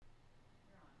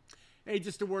Hey,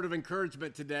 just a word of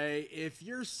encouragement today. If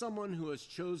you're someone who has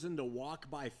chosen to walk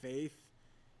by faith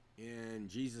in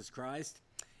Jesus Christ,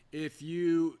 if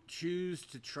you choose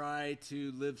to try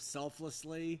to live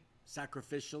selflessly,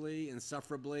 sacrificially,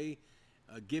 insufferably,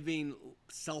 giving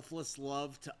selfless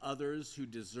love to others who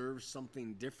deserve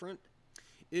something different,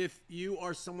 if you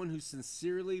are someone who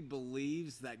sincerely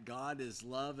believes that God is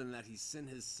love and that he sent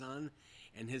his son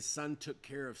and his son took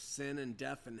care of sin and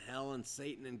death and hell and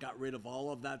Satan and got rid of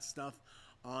all of that stuff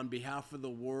on behalf of the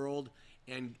world,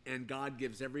 and God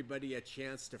gives everybody a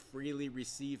chance to freely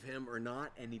receive him or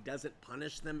not, and he doesn't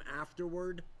punish them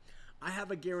afterward, I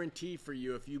have a guarantee for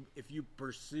you. If you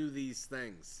pursue these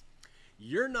things,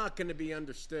 you're not going to be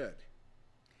understood.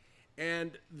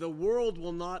 And the world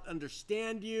will not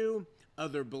understand you.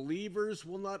 Other believers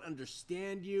will not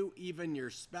understand you. Even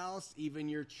your spouse, even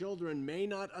your children may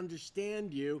not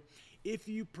understand you if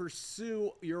you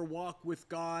pursue your walk with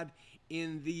God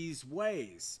in these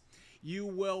ways. You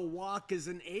will walk as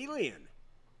an alien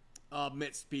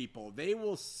amidst people. They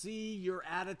will see your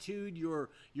attitude, your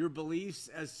beliefs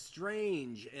as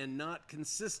strange and not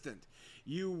consistent.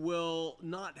 You will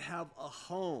not have a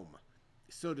home,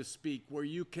 so to speak, where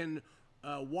you can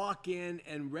walk in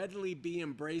and readily be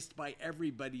embraced by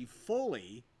everybody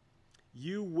fully.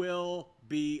 You will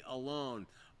be alone.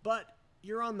 But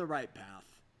you're on the right path.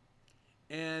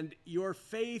 And your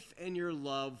faith and your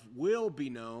love will be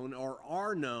known, or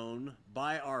are known,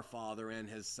 by our Father and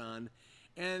his Son.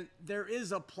 And there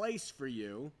is a place for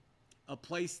you, a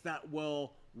place that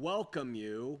will welcome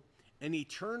you, an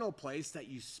eternal place that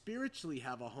you spiritually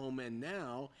have a home in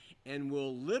now and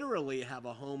will literally have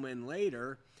a home in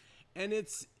later. And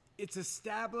it's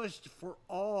established for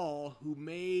all who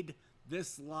made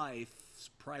this life's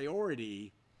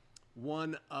priority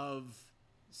one of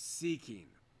seeking,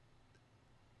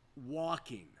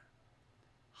 walking,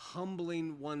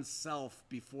 humbling oneself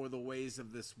before the ways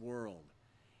of this world,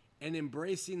 and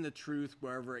embracing the truth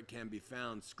wherever it can be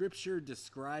found. Scripture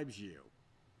describes you.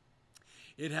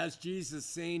 It has Jesus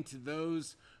saying to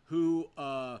those who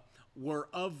were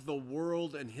of the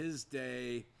world in his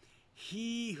day,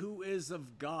 he who is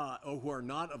of God, or who are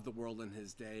not of the world in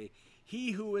his day,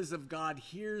 he who is of God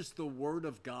hears the word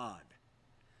of God.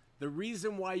 The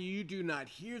reason why you do not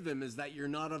hear them is that you're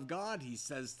not of God, he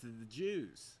says to the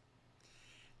Jews.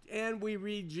 And we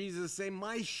read Jesus say,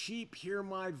 my sheep hear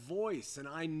my voice, and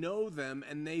I know them,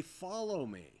 and they follow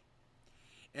me.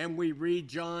 And we read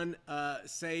John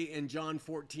say in John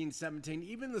 14:17,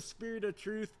 even the Spirit of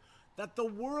truth that the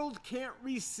world can't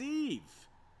receive.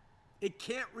 It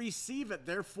can't receive it.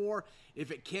 Therefore,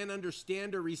 if it can't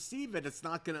understand or receive it, it's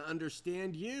not going to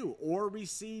understand you or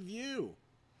receive you.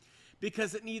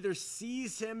 Because it neither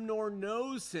sees him nor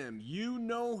knows him. You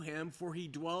know him, for he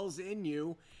dwells in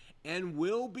you and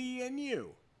will be in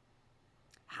you.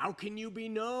 How can you be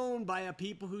known by a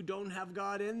people who don't have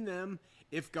God in them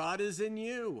if God is in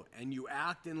you and you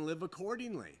act and live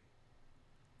accordingly?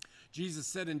 Jesus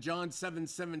said in John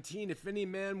 7:17, if any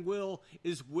man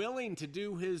is willing to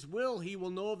do his will, he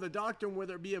will know of the doctrine,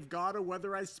 whether it be of God or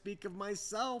whether I speak of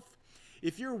myself.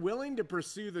 If you're willing to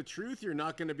pursue the truth, you're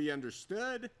not going to be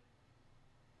understood.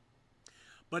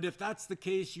 But if that's the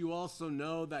case, you also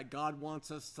know that God wants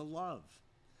us to love.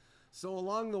 So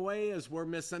along the way, as we're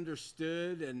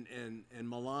misunderstood and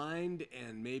maligned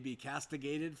and maybe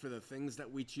castigated for the things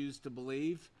that we choose to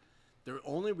believe, the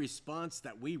only response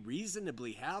that we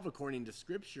reasonably have, according to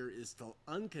Scripture, is to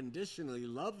unconditionally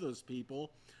love those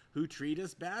people who treat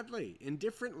us badly,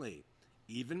 indifferently,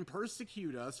 even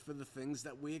persecute us for the things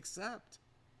that we accept.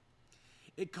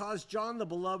 It caused John the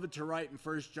Beloved to write in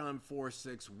 1 John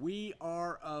 4:6, we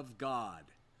are of God.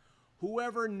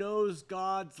 Whoever knows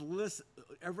God listens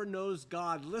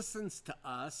to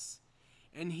us,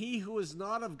 and he who is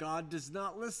not of God does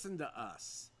not listen to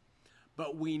us.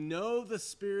 But we know the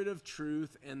spirit of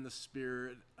truth and the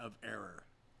spirit of error.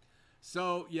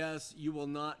 So, yes, you will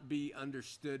not be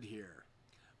understood here,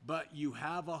 but you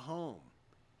have a home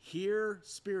here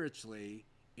spiritually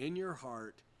in your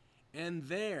heart, and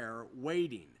there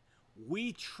waiting.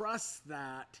 We trust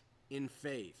that in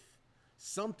faith,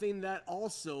 something that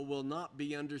also will not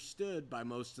be understood by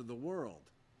most of the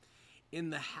world. In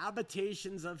the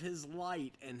habitations of his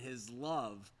light and his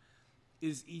love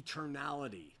is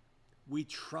eternality. We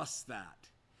trust that.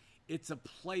 It's a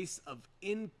place of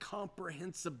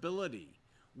incomprehensibility.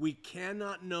 We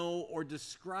cannot know or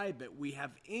describe it. We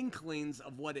have inklings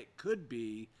of what it could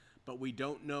be, but we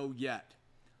don't know yet.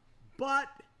 But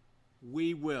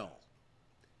we will.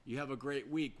 You have a great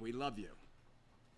week. We love you.